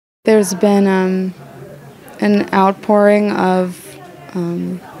There's been an outpouring of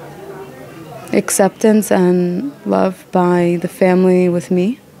acceptance and love by the family with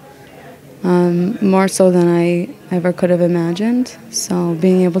me, more so than I ever could have imagined. So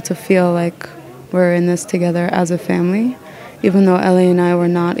being able to feel like we're in this together as a family, even though Eli and I were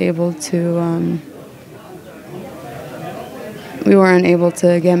not able to, we weren't able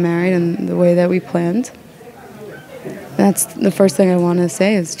to get married in the way that we planned. That's the first thing I want to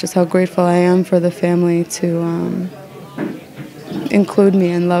say, is just how grateful I am for the family to include me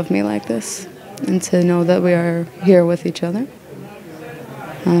and love me like this, and to know that we are here with each other.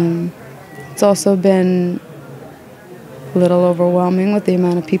 It's also been a little overwhelming with the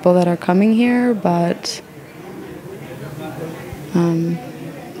amount of people that are coming here, but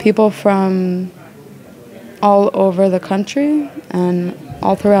people from all over the country and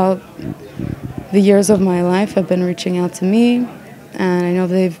all throughout the years of my life have been reaching out to me, and I know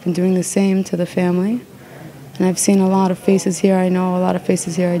they've been doing the same to the family. And I've seen a lot of faces here I know, a lot of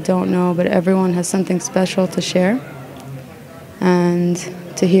faces here I don't know, but everyone has something special to share and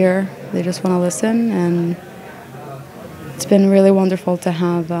to hear. They just want to listen, and it's been really wonderful to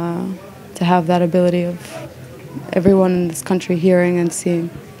have that ability of everyone in this country hearing and seeing.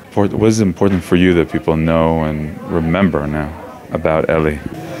 What is important for you that people know and remember now about Eli?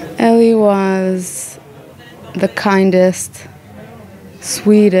 Eli was the kindest,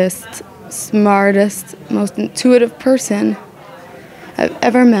 sweetest, smartest, most intuitive person I've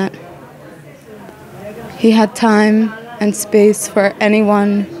ever met. He had time and space for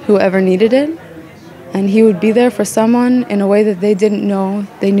anyone who ever needed it, and he would be there for someone in a way that they didn't know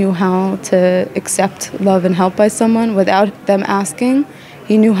they knew how to accept love and help by someone without them asking.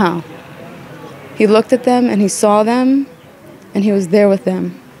 He knew how. He looked at them and he saw them, and he was there with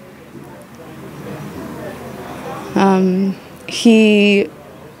them. He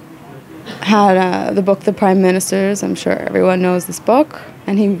had the book The Prime Ministers. I'm sure everyone knows this book,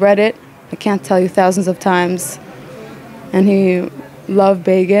 and he read it, I can't tell you, thousands of times, and he loved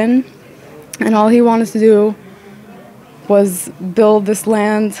Begin, and all he wanted to do was build this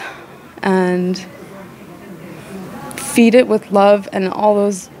land and feed it with love. And all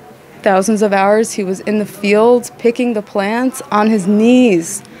those thousands of hours he was in the fields picking the plants on his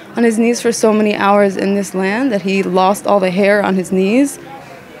knees for so many hours in this land that he lost all the hair on his knees.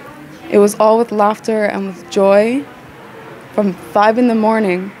 It was all with laughter and with joy from 5 in the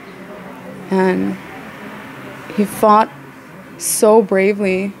morning. And he fought so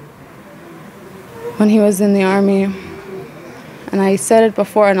bravely when he was in the army. And I said it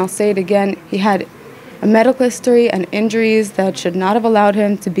before and I'll say it again, he had a medical history and injuries that should not have allowed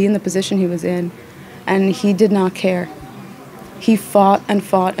him to be in the position he was in. And he did not care. He fought and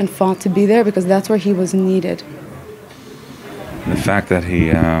fought and fought to be there because that's where he was needed. The fact that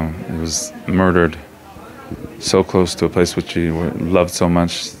he was murdered so close to a place which he loved so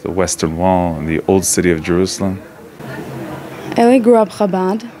much, the Western Wall and the old city of Jerusalem. Eli grew up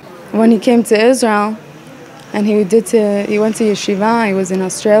Chabad. When he came to Israel, and he went to yeshiva, he was in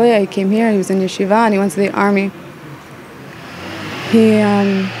Australia, he came here, he was in yeshiva, and he went to the army.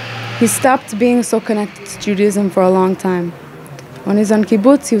 He stopped being so connected to Judaism for a long time. When he's on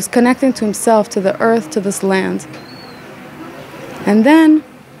kibbutz, he was connecting to himself, to the earth, to this land. And then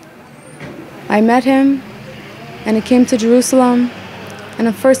I met him, and he came to Jerusalem, and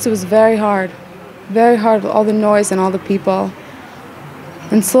at first it was very hard with all the noise and all the people.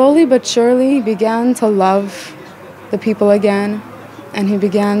 And slowly but surely he began to love the people again, and he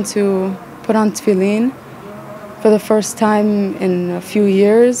began to put on tefillin for the first time in a few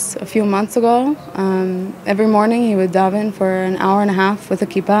years, a few months ago. Every morning he would daven for an hour and a half with a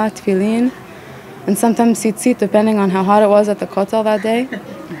kippah, tefillin, and sometimes tzitzit, depending on how hot it was at the kotel that day.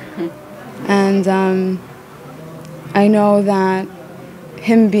 And I know that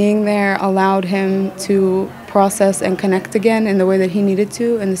him being there allowed him to process and connect again in the way that he needed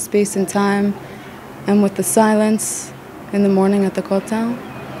to, in the space and time, and with the silence in the morning at the kotel.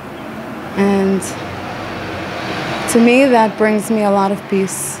 And to me, that brings me a lot of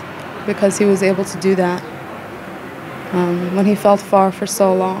peace, because he was able to do that when he felt far for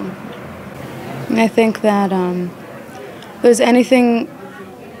so long. And I think that if there's anything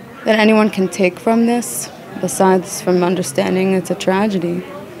that anyone can take from this, besides from understanding it's a tragedy,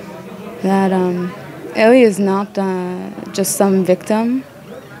 that Eli is not just some victim.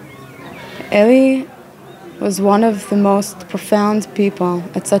 Eli was one of the most profound people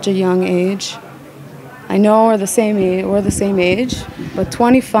at such a young age. I know we're the same age, but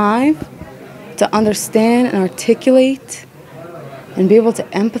 25, to understand and articulate and be able to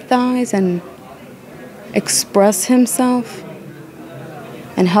empathize and express himself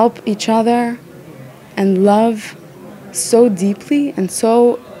and help each other and love so deeply and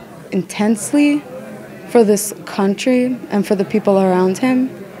so intensely for this country and for the people around him.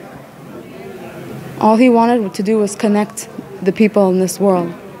 All he wanted to do was connect the people in this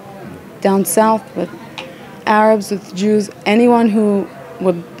world. Down south with Arabs, with Jews, anyone who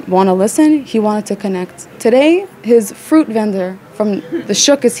would want to listen, he wanted to connect. Today, his fruit vendor from the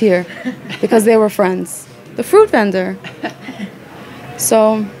Schiff is here because they were friends. The fruit vendor.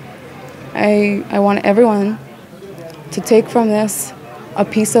 So I want everyone to take from this a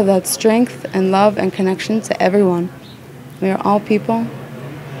piece of that strength and love and connection to everyone. We are all people.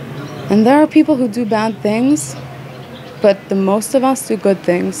 And there are people who do bad things, but the most of us do good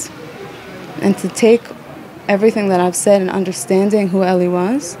things. And to take everything that I've said and understanding who Eli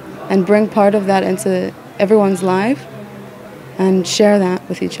was and bring part of that into everyone's life and share that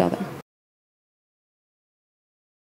with each other.